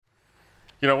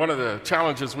You know, one of the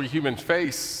challenges we humans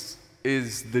face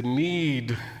is the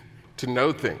need to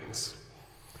know things,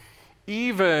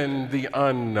 even the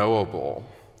unknowable.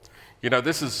 You know,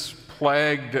 this has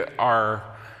plagued our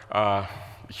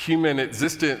human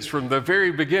existence from the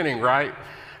very beginning, right?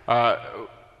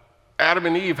 Adam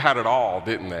and Eve had it all,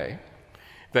 didn't they?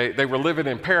 They were living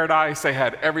in paradise. They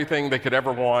had everything they could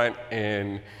ever want.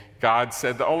 And God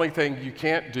said, the only thing you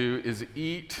can't do is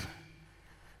eat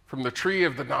from the tree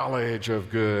of the knowledge of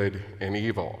good and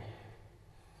evil.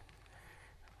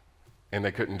 And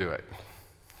they couldn't do it.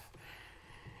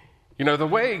 You know, the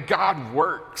way God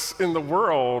works in the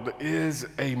world is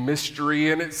a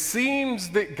mystery, and it seems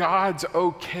that God's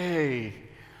okay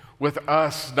with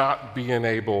us not being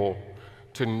able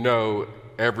to know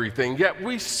everything. Yet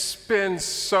we spend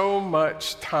so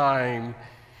much time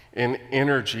and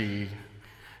energy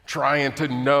trying to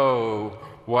know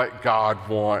what God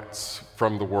wants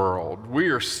from the world. We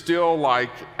are still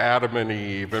like Adam and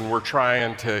Eve, and we're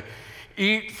trying to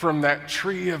eat from that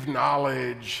tree of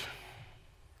knowledge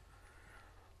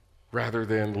rather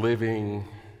than living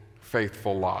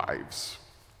faithful lives.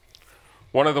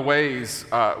 One of the ways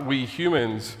we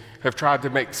humans have tried to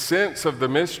make sense of the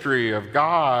mystery of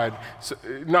God,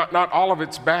 not all of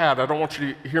it's bad, I don't want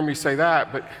you to hear me say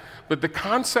that, but the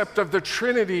concept of the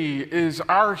Trinity is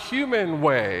our human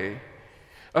way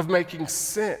of making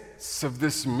sense of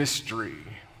this mystery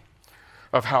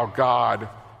of how God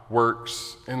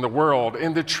works in the world.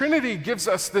 And the Trinity gives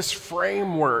us this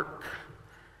framework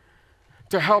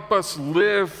to help us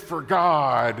live for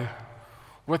God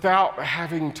without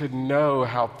having to know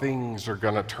how things are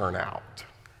going to turn out.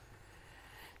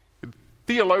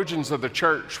 Theologians of the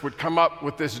church would come up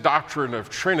with this doctrine of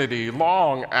Trinity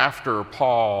long after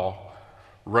Paul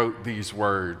wrote these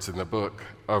words in the book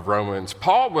of Romans.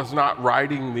 Paul was not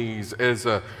writing these as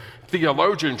a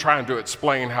theologian trying to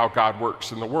explain how God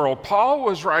works in the world. Paul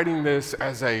was writing this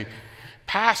as a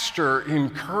pastor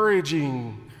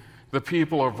encouraging the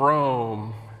people of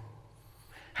Rome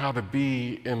how to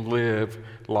be and live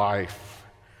life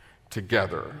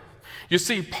together. You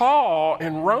see, Paul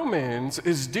in Romans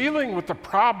is dealing with the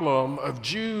problem of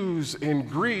Jews and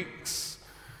Greeks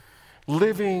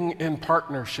living in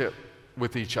partnership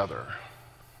with each other,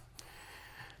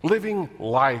 living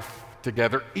life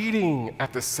together, eating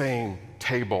at the same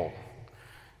table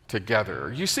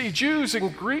together. You see, Jews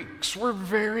and Greeks were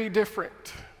very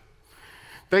different.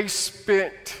 They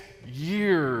spent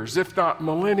years, if not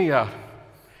millennia,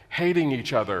 hating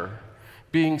each other,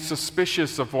 being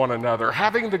suspicious of one another,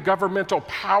 having the governmental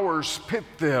powers pit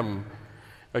them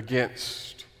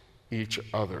against each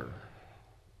other.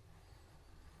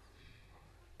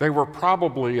 They were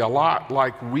probably a lot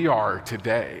like we are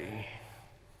today.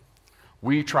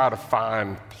 We try to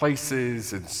find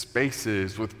places and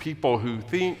spaces with people who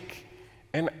think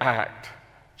and act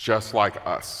just like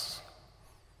us.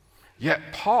 Yet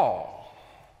Paul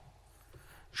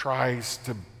tries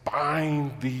to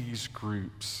bind these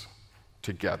groups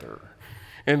together.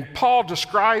 And Paul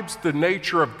describes the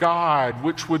nature of God,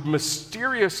 which would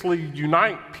mysteriously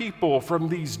unite people from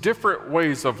these different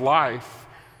ways of life.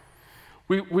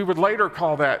 We would later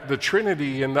call that the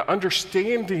Trinity, and the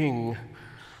understanding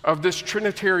of this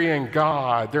Trinitarian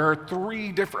God. There are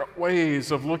three different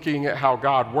ways of looking at how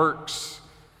God works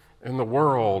in the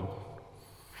world.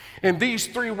 And these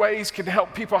three ways can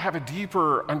help people have a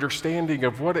deeper understanding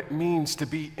of what it means to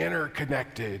be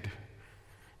interconnected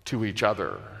to each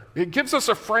other. It gives us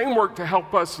a framework to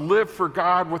help us live for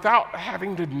God without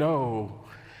having to know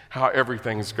how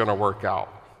everything's going to work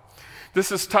out.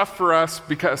 This is tough for us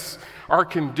because our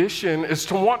condition is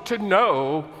to want to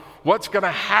know what's going to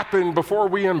happen before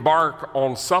we embark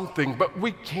on something, but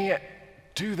we can't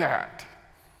do that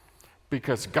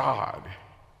because God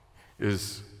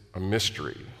is a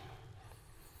mystery.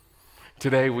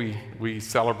 Today we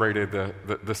celebrated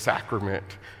the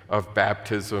sacrament of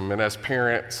baptism, and as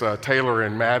parents, Taylor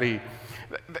and Maddie,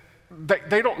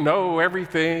 they don't know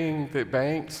everything that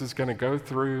Banks is going to go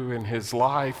through in his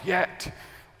life, yet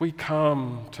we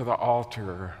come to the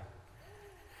altar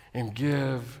and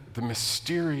give the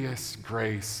mysterious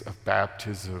grace of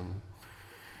baptism,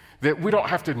 that we don't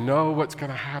have to know what's going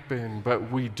to happen,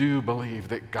 but we do believe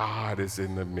that God is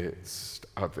in the midst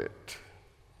of it.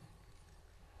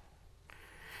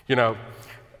 You know,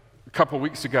 a couple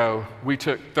weeks ago, we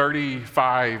took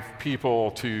 35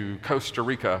 people to Costa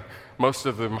Rica, most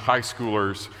of them high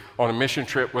schoolers, on a mission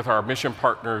trip with our mission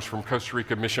partners from Costa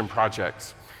Rica Mission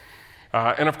Projects.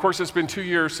 And of course, it's been 2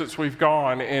 years since we've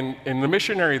gone, and the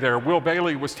missionary there, Will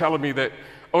Bailey, was telling me that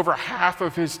over half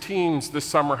of his teams this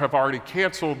summer have already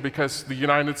canceled because the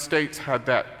United States had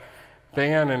that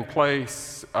ban in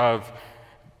place of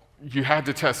you had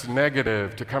to test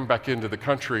negative to come back into the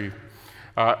country.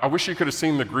 I wish you could have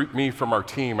seen the group me from our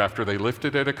team after they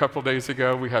lifted it a couple days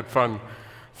ago. We had fun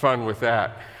with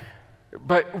that.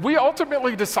 But we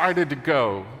ultimately decided to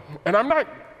go. And I'm not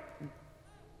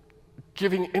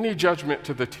giving any judgment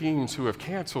to the teams who have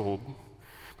canceled,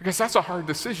 because that's a hard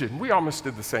decision. We almost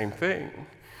did the same thing.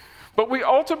 But we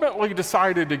ultimately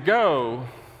decided to go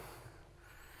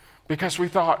because we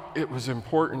thought it was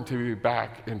important to be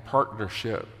back in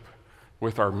partnership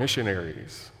with our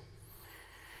missionaries.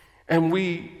 And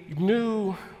we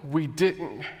knew we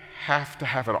didn't have to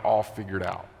have it all figured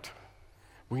out.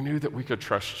 We knew that we could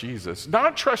trust Jesus.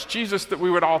 Not trust Jesus that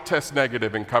we would all test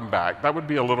negative and come back. That would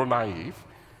be a little naive.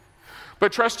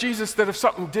 But trust Jesus that if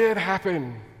something did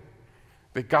happen,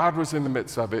 that God was in the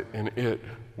midst of it and it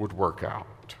would work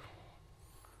out.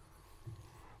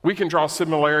 We can draw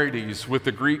similarities with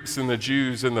the Greeks and the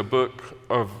Jews in the book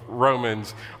of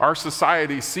Romans. Our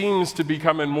society seems to be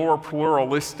becoming more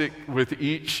pluralistic with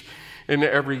each and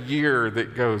every year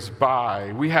that goes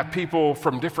by. We have people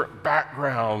from different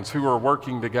backgrounds who are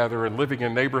working together and living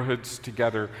in neighborhoods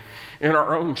together. In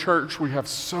our own church, we have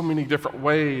so many different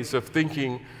ways of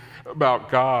thinking about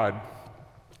God.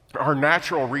 Our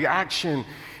natural reaction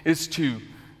is to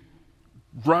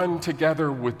run together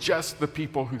with just the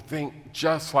people who think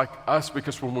just like us,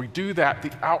 because when we do that,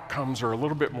 the outcomes are a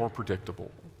little bit more predictable.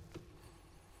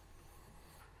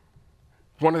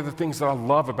 One of the things that I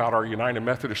love about our United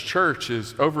Methodist Church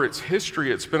is over its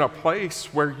history, it's been a place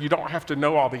where you don't have to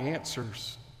know all the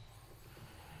answers.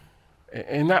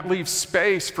 And that leaves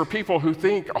space for people who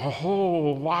think a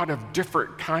whole lot of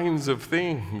different kinds of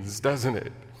things, doesn't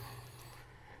it?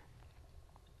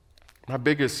 My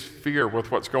biggest fear with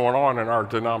what's going on in our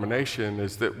denomination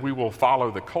is that we will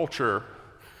follow the culture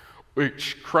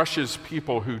which crushes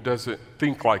people who doesn't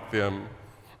think like them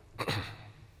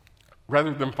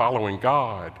rather than following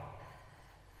God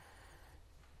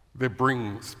that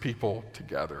brings people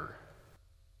together.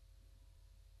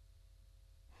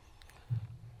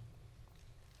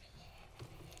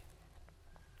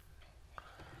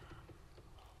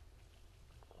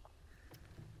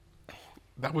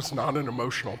 That was not an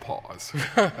emotional pause.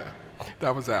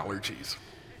 That was allergies.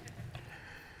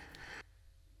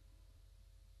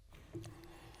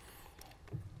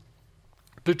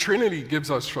 The Trinity gives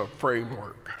us a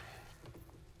framework.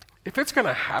 If it's going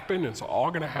to happen, it's all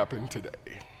going to happen today.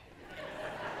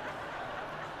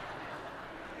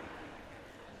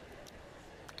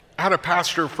 I had a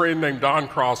pastor friend named Don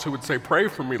Cross who would say, "Pray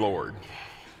for me, Lord."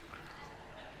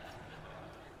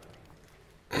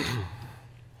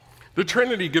 The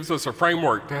Trinity gives us a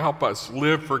framework to help us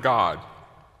live for God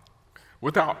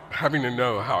without having to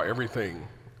know how everything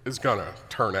is going to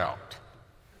turn out.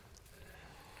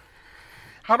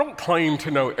 I don't claim to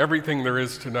know everything there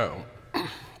is to know,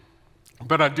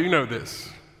 but I do know this: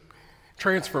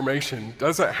 transformation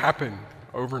doesn't happen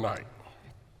overnight.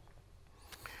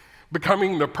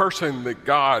 Becoming the person that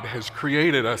God has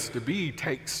created us to be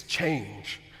takes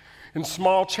change, and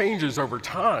small changes over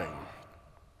time,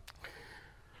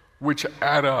 which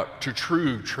add up to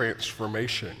true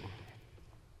transformation.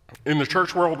 In the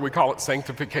church world, we call it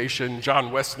sanctification.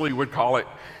 John Wesley would call it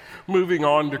moving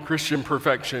on to Christian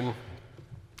perfection.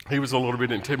 He was a little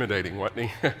bit intimidating, wasn't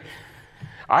he?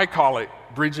 I call it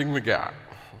bridging the gap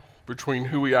between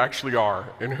who we actually are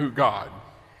and who God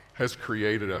has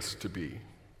created us to be.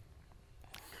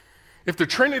 If the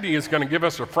Trinity is going to give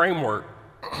us a framework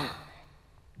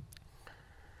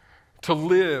to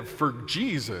live for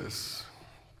Jesus,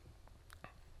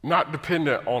 not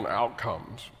dependent on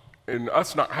outcomes, and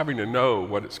us not having to know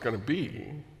what it's going to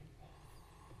be,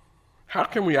 how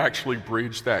can we actually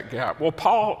bridge that gap? Well,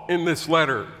 Paul, in this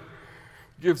letter,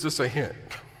 gives us a hint.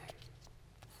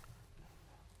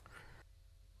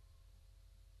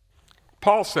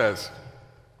 Paul says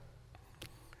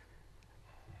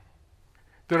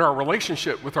that our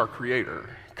relationship with our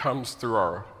Creator comes through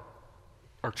our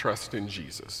trust in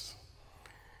Jesus.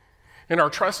 And our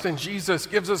trust in Jesus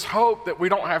gives us hope that we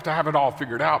don't have to have it all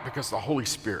figured out because the Holy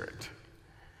Spirit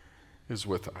is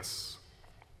with us.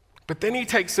 But then he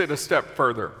takes it a step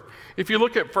further. If you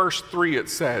look at verse 3, it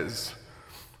says,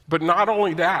 "But not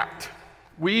only that,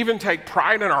 we even take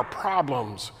pride in our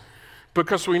problems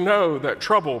because we know that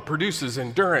trouble produces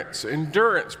endurance.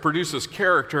 Endurance produces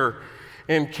character,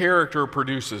 and character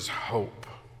produces hope."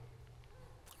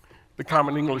 The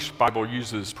Common English Bible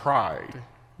uses pride.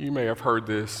 You may have heard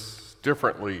this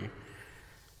differently,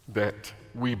 that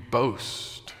we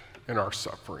boast in our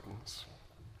sufferings.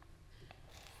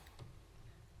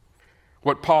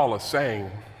 What Paul is saying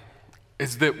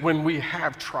is that when we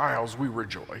have trials, we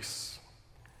rejoice.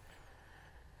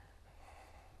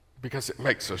 because it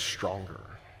makes us stronger.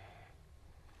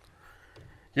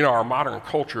 You know, our modern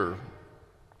culture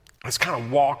has kind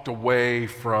of walked away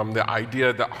from the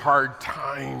idea that hard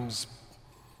times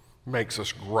makes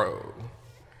us grow.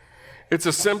 It's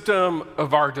a symptom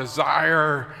of our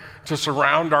desire to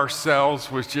surround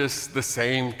ourselves with just the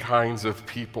same kinds of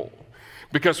people.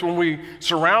 Because when we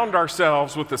surround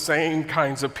ourselves with the same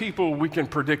kinds of people, we can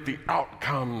predict the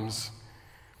outcomes,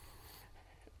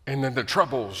 and then the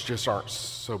troubles just aren't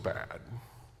so bad.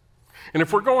 And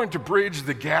if we're going to bridge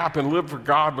the gap and live for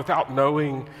God without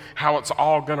knowing how it's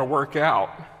all going to work out,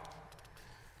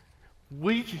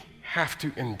 we have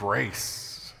to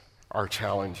embrace our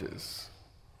challenges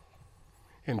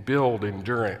and build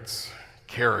endurance,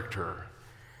 character,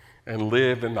 and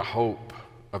live in the hope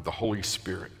of the Holy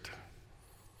Spirit.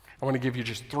 I want to give you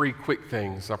just 3 quick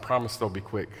things, I promise they'll be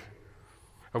quick,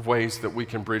 of ways that we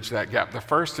can bridge that gap. The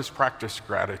first is practice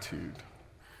gratitude.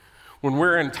 When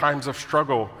we're in times of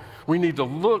struggle, we need to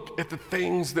look at the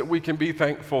things that we can be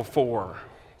thankful for.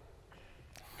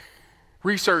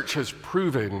 Research has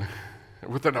proven,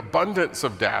 with an abundance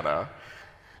of data,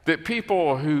 that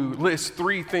people who list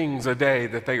 3 things a day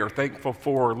that they are thankful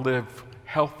for live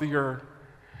healthier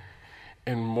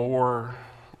and more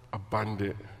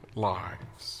abundant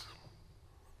lives.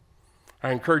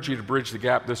 I encourage you to bridge the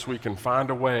gap this week and find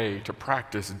a way to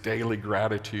practice daily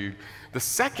gratitude. The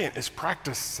second is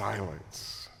practice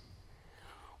silence.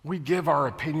 We give our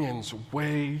opinions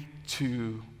way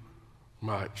too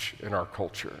much in our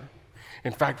culture.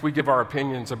 In fact, we give our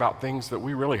opinions about things that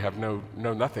we really have know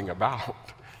nothing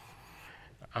about.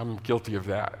 I'm guilty of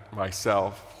that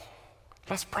myself.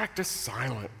 Let's practice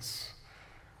silence.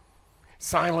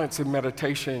 Silence and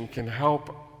meditation can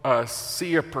help us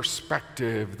see a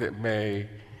perspective that may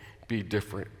be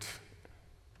different.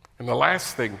 And the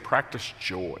last thing, practice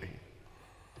joy.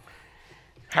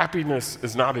 Happiness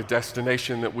is not a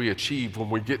destination that we achieve when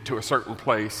we get to a certain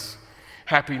place.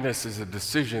 Happiness is a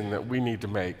decision that we need to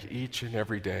make each and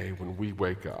every day when we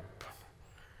wake up.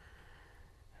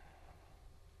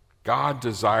 God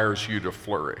desires you to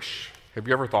flourish. Have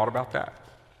you ever thought about that?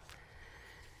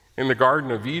 In the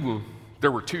Garden of Eden,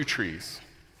 there were 2 trees.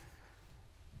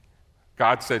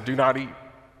 God said, do not eat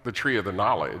the tree of the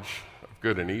knowledge of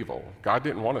good and evil. God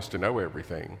didn't want us to know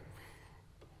everything.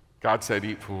 God said,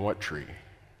 eat from what tree?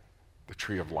 The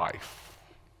tree of life.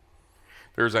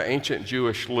 There's an ancient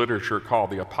Jewish literature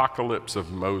called the Apocalypse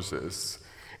of Moses.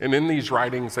 And in these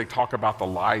writings, they talk about the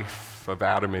life of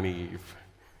Adam and Eve.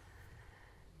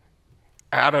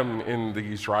 Adam in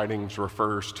these writings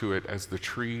refers to it as the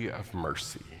tree of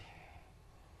mercy.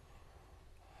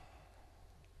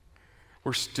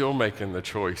 We're still making the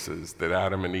choices that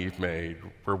Adam and Eve made,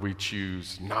 where we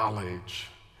choose knowledge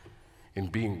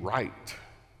and being right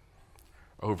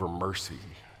over mercy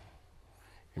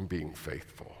and being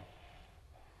faithful.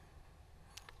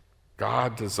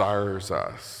 God desires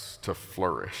us to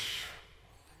flourish.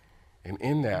 And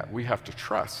in that, we have to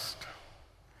trust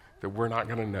that we're not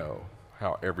going to know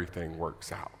how everything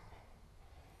works out.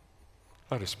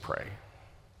 Let us pray.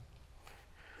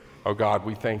 Oh God,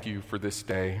 we thank you for this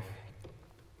day.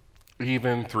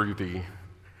 Even through the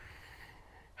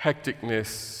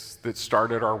hecticness that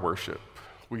started our worship,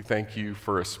 we thank you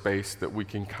for a space that we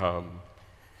can come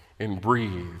and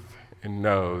breathe and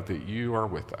know that you are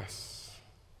with us.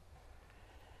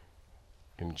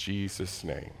 In Jesus'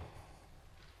 name,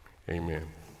 amen.